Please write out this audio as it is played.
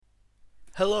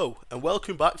Hello, and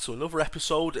welcome back to another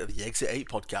episode of the Exit 8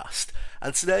 podcast.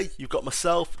 And today, you've got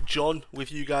myself, John,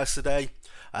 with you guys today.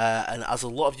 And as a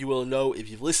lot of you will know, if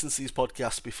you've listened to these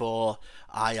podcasts before,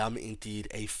 I am indeed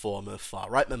a former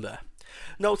far-right member.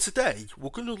 Now today,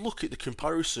 we're going to look at the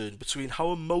comparison between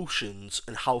how emotions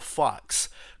and how facts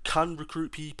can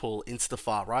recruit people into the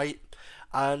far-right,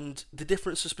 and the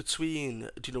differences between,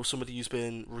 somebody who's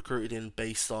been recruited in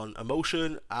based on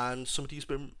emotion and somebody who's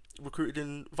been recruited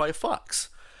in via facts.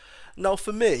 Now,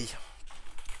 for me,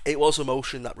 it was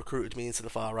emotion that recruited me into the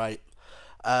far right.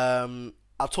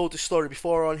 I've told this story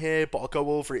before on here, but I'll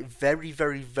go over it very,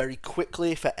 very, very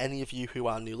quickly for any of you who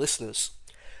are new listeners.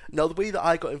 Now, the way that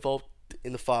I got involved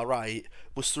in the far right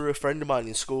was through a friend of mine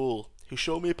in school who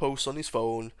showed me a post on his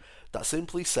phone that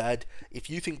simply said, "If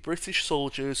you think British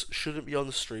soldiers shouldn't be on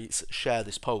the streets, share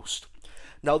this post."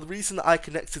 Now, the reason that I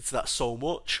connected to that so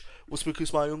much was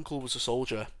because my uncle was a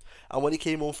soldier, and when he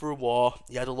came home for a war,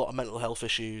 he had a lot of mental health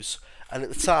issues, and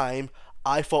at the time,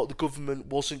 I thought the government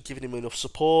wasn't giving him enough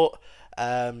support,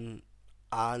 and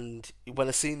when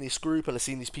I seen this group and I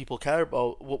seen these people care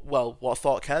about, what I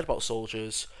thought cared about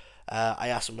soldiers, I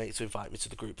asked my mate to invite me to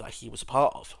the group that he was a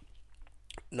part of.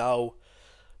 Now,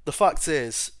 the fact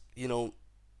is, the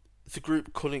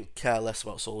group couldn't care less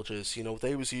about soldiers.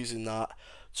 They was using that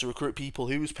to recruit people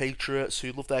who was patriots,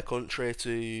 who loved their country,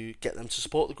 to get them to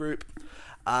support the group.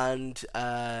 And,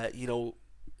 in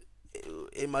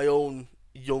my own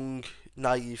young,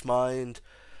 naive mind,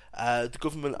 the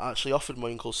government actually offered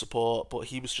my uncle support, but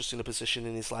he was just in a position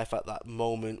in his life at that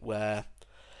moment where,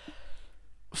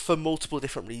 for multiple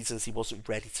different reasons, he wasn't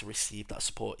ready to receive that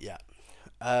support yet.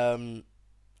 And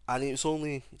it was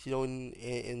only,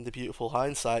 in the beautiful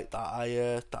hindsight that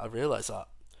I realised that.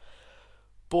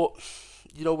 But,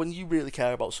 when you really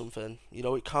care about something,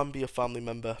 it can be a family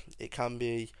member, it can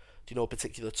be, a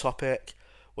particular topic.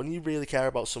 When you really care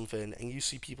about something and you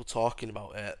see people talking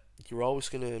about it, you're always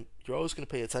gonna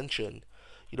pay attention.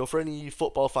 For any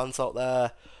football fans out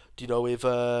there,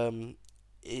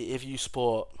 if you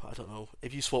support, I don't know,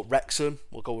 if you support Wrexham,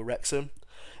 we'll go with Wrexham.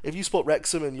 If you support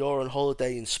Wrexham and you're on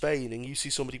holiday in Spain and you see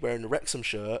somebody wearing a Wrexham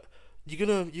shirt, you're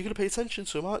gonna pay attention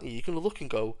to them, aren't you? You're gonna look and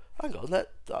go, hang on,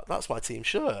 that's my team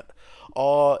shirt.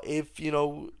 Or if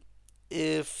you're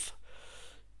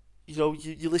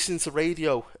listening to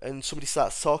radio and somebody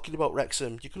starts talking about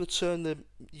Wrexham, you're gonna turn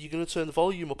the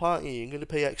volume up, aren't you? You're gonna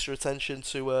pay extra attention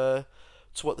to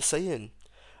what they're saying.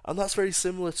 And that's very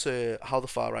similar to how the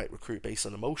far right recruit based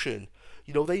on emotion.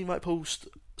 They might post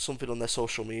something on their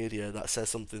social media that says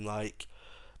something like,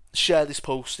 share this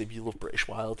post if you love British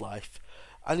wildlife.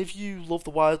 And if you love the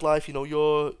wildlife,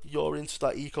 you're into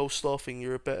that eco stuff and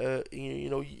you're a bit,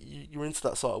 you're into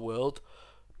that sort of world,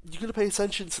 you're going to pay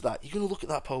attention to that. You're going to look at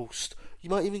that post.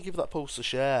 You might even give that post a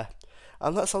share.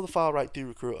 And that's how the far right do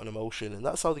recruit on emotion, and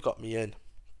that's how they got me in.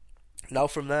 Now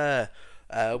from there,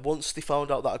 once they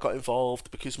found out that I got involved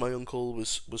because my uncle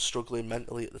was struggling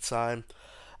mentally at the time,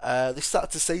 they started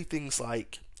to say things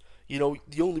like,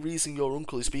 the only reason your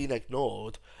uncle is being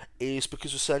ignored is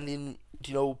because we're sending,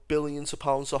 billions of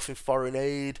pounds off in foreign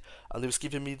aid, and they was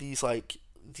giving me these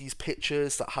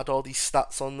pictures that had all these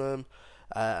stats on them,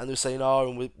 and they were saying,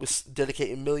 and we're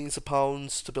dedicating millions of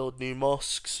pounds to build new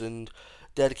mosques and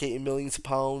dedicating millions of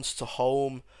pounds to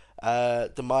home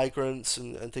the migrants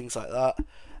and things like that.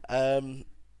 And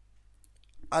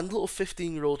little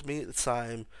 15-year-old me at the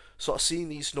time sort of seeing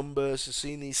these numbers and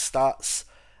seeing these stats,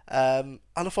 and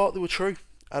I thought they were true,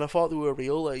 and I thought they were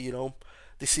real.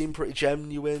 They seemed pretty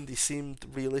genuine, they seemed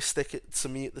realistic to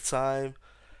me at the time.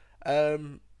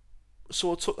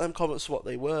 So I took them comments for what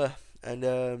they were, and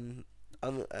I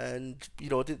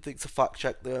didn't think to fact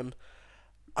check them,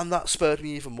 and that spurred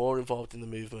me even more involved in the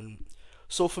movement.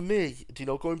 So for me,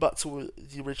 going back to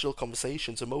the original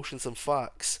conversations, emotions and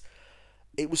facts,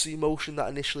 it was the emotion that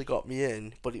initially got me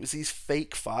in, but it was these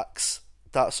fake facts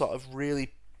that sort of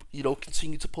really,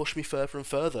 continue to push me further and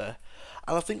further.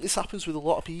 And I think this happens with a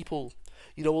lot of people.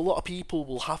 A lot of people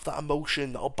will have that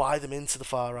emotion that'll buy them into the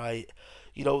far right.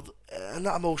 And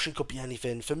that emotion could be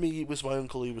anything. For me, it was my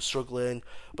uncle who was struggling,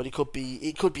 but it could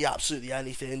be absolutely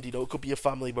anything. It could be a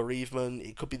family bereavement.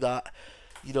 It could be that,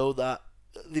 that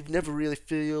they've never really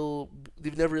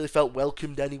felt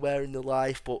welcomed anywhere in their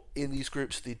life, but in these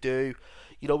groups they do.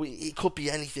 It could be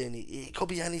anything. It could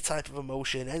be any type of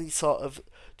emotion, any sort of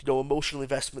emotional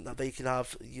investment that they can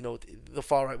have. The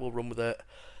far right will run with it,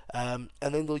 and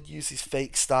then they'll use these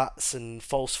fake stats and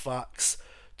false facts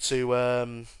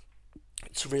to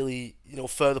really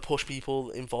further push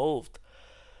people involved.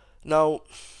 Now,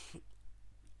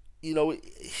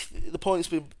 the point's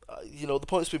been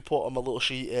put on my little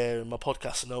sheet here in my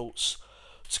podcast notes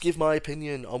to give my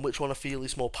opinion on which one I feel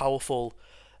is more powerful.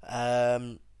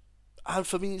 And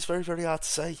for me, it's very, very hard to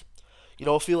say.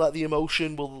 I feel like the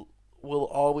emotion will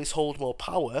always hold more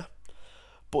power,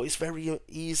 but it's very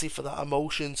easy for that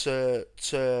emotion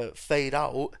to fade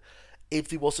out if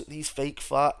there wasn't these fake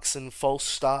facts and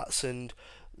false stats and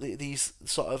these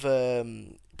sort of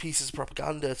pieces of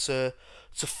propaganda to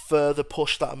further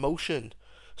push that emotion.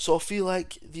 So I feel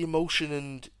like the emotion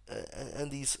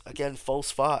and these, again, false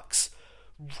facts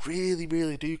really,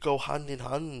 really do go hand in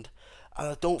hand, and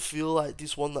I don't feel like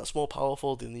there's one that's more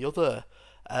powerful than the other.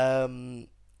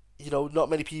 Not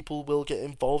many people will get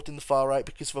involved in the far right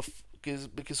because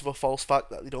of a false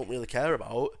fact that they don't really care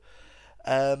about.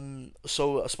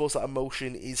 So I suppose that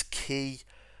emotion is key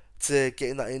to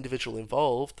getting that individual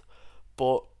involved,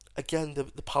 but again,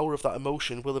 the power of that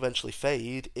emotion will eventually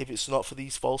fade if it's not for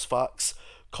these false facts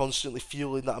constantly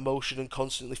fueling that emotion and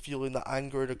constantly fueling that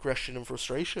anger and aggression and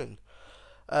frustration.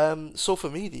 So for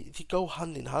me, they go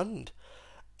hand in hand,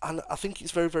 and I think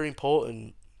it's very, very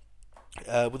important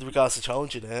with regards to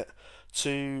challenging it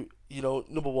to,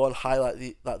 number one,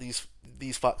 highlight that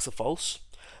these facts are false,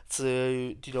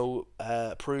 to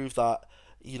prove that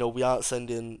we aren't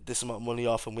sending this amount of money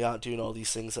off and we aren't doing all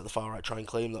these things that the far right try and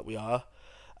claim that we are.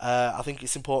 I think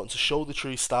it's important to show the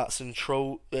true stats and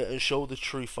show the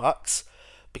true facts,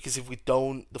 because if we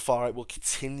don't, the far right will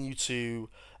continue to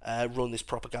run this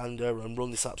propaganda and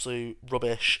run this absolute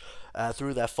rubbish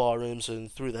through their forums and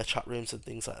through their chat rooms and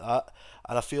things like that.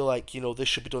 And I feel like this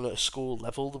should be done at a school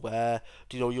level where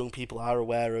young people are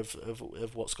aware of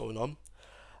what's going on.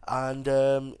 And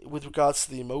with regards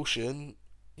to the emotion,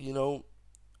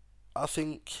 I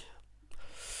think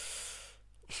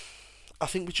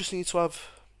we just need to have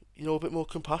a bit more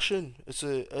compassion as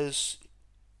a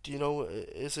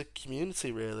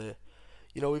community, really.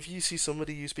 If you see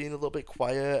somebody who's being a little bit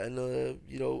quiet and a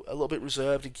little bit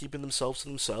reserved and keeping themselves to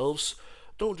themselves,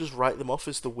 don't just write them off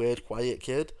as the weird, quiet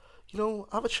kid.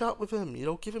 Have a chat with them.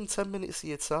 Give them 10 minutes of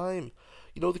your time.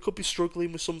 They could be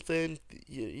struggling with something.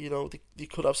 They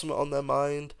could have something on their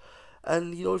mind,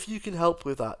 and if you can help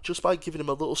with that just by giving them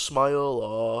a little smile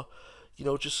or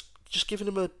just giving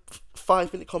them a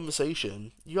 5-minute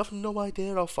conversation, you have no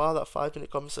idea how far that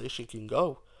 5-minute conversation can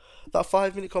go. That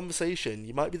 5-minute conversation,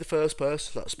 you might be the first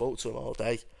person that spoke to them all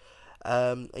day.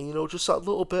 And just that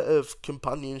little bit of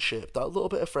companionship, that little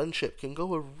bit of friendship can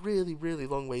go a really, really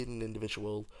long way in an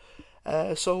individual.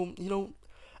 So,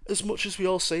 as much as we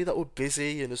all say that we're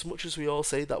busy, and as much as we all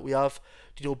say that we have,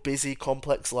 busy,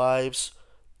 complex lives,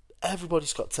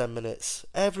 everybody's got 10 minutes.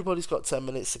 Everybody's got 10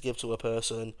 minutes to give to a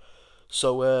person.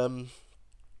 So,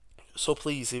 so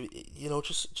please,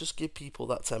 just give people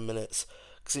that 10 minutes,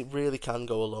 because it really can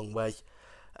go a long way.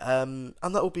 And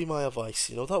that would be my advice.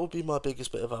 That would be my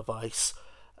biggest bit of advice.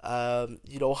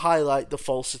 Highlight the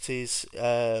falsities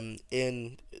in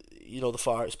the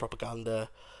far right's propaganda,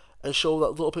 and show that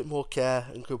little bit more care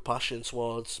and compassion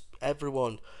towards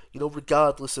everyone.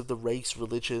 Regardless of the race,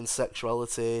 religion,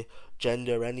 sexuality,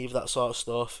 gender, any of that sort of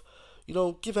stuff.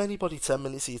 Give anybody 10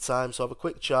 minutes of your time to have a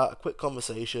quick chat, a quick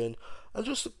conversation, and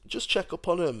just check up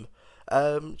on them.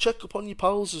 Check up on your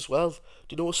pals as well.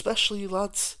 Especially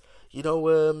lads.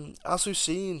 As we've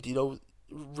seen,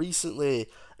 recently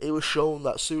it was shown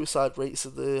that suicide rates are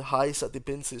the highest that they've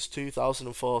been since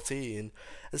 2014,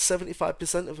 and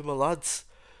 75% of them are lads.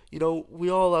 We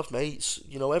all have mates.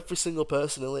 Every single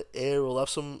person here will have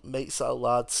some mates that are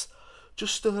lads.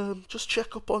 Just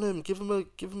check up on him. Give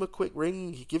him a quick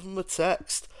ring. Give him a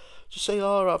text. Just say,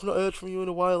 "Oh, I've not heard from you in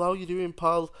a while. How you doing,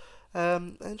 pal?"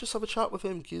 And just have a chat with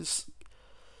him, because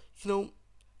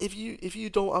if you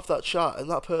don't have that chat and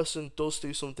that person does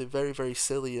do something very, very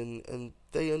silly and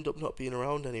they end up not being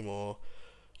around anymore,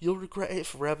 you'll regret it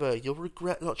forever. You'll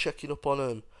regret not checking up on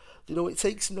them. It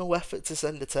takes no effort to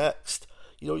send a text.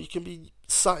 You can be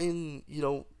sat in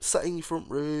your front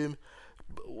room.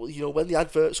 When the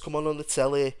adverts come on the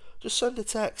telly, just send a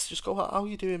text. Just go, "How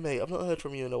you doing, mate? I've not heard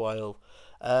from you in a while."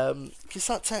 Because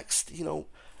that text,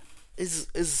 is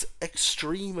as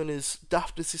extreme and as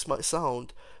daft as this might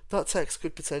sound, that text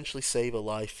could potentially save a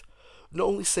life. Not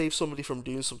only save somebody from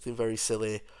doing something very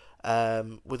silly,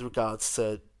 with regards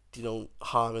to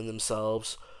harming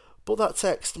themselves, but that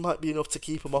text might be enough to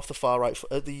keep them off the far right,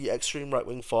 the extreme right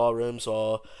wing forums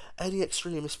or any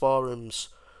extremist forums.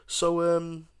 So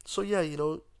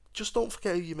yeah, just don't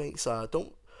forget who your mates are.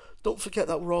 Don't forget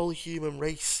that we're all a human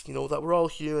race. That we're all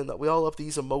human. That we all have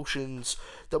these emotions.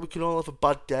 That we can all have a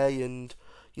bad day, and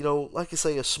like I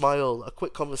say, a smile, a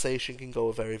quick conversation can go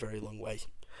a very, very long way.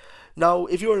 Now,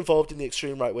 if you're involved in the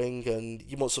extreme right wing and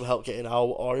you want some help getting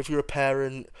out, or if you're a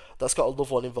parent that's got a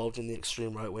loved one involved in the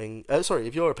extreme right wing,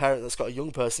 if you're a parent that's got a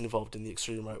young person involved in the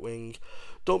extreme right wing,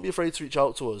 don't be afraid to reach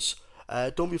out to us.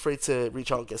 Don't be afraid to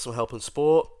reach out and get some help and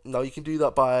support. Now, you can do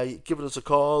that by giving us a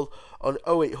call on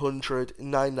 0800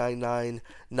 999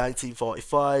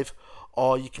 1945,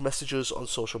 or you can message us on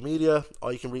social media,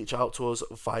 or you can reach out to us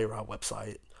via our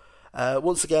website.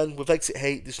 Once again, with Exit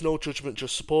Hate, there's no judgment,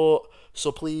 just support,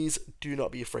 so please do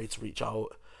not be afraid to reach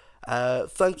out.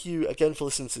 Thank you again for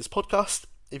listening to this podcast.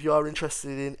 If you are interested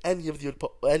in any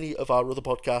of our other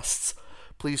podcasts,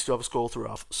 please do have a scroll through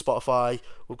our Spotify.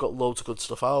 We've got loads of good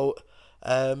stuff out.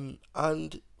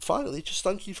 And finally, just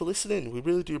thank you for listening. We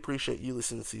really do appreciate you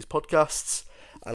listening to these podcasts.